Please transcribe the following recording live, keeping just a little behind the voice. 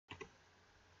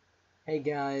Hey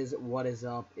guys, what is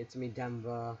up? It's me,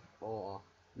 Denver, or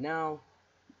now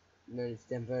known as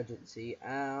Denvergency.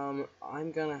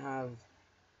 I'm gonna have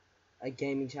a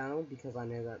gaming channel because I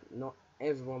know that not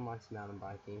everyone likes mountain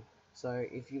biking. So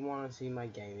if you want to see my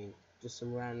gaming, just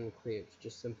some random clips,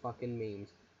 just some fucking memes,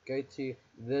 go to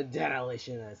the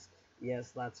Delicious.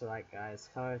 Yes, that's right, guys.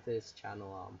 Come over to this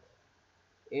channel.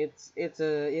 It's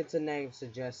a name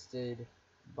suggested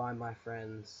by my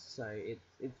friends, so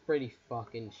it's pretty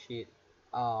fucking shit.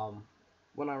 Um,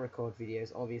 when I record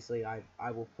videos, obviously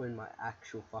I will put in my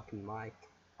actual fucking mic.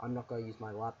 I'm not gonna use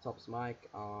my laptop's mic.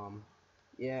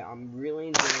 Yeah, I'm really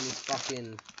enjoying this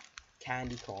fucking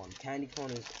candy corn. Candy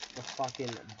corn is the fucking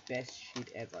best shit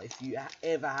ever. If you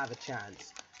ever have a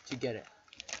chance to get it,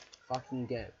 fucking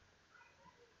get it.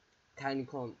 Candy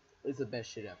corn is the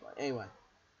best shit ever. Anyway,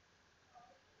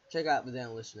 check out the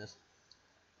Delicious.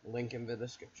 Link in the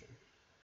description.